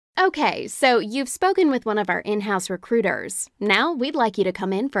Okay, so you've spoken with one of our in-house recruiters. Now we'd like you to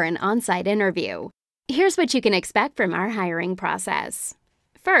come in for an on-site interview. Here's what you can expect from our hiring process.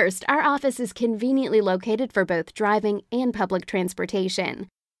 First, our office is conveniently located for both driving and public transportation.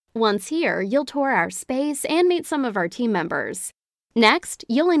 Once here, you'll tour our space and meet some of our team members. Next,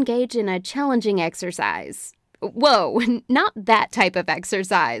 you'll engage in a challenging exercise. Whoa, not that type of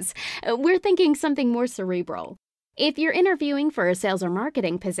exercise. We're thinking something more cerebral. If you're interviewing for a sales or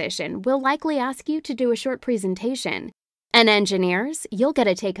marketing position, we'll likely ask you to do a short presentation. And engineers, you'll get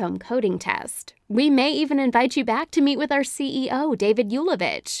a take-home coding test. We may even invite you back to meet with our CEO, David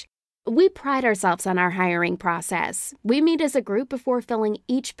Yulovich. We pride ourselves on our hiring process. We meet as a group before filling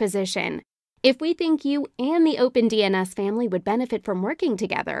each position. If we think you and the OpenDNS family would benefit from working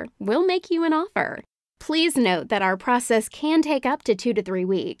together, we'll make you an offer. Please note that our process can take up to 2 to 3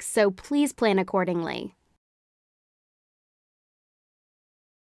 weeks, so please plan accordingly.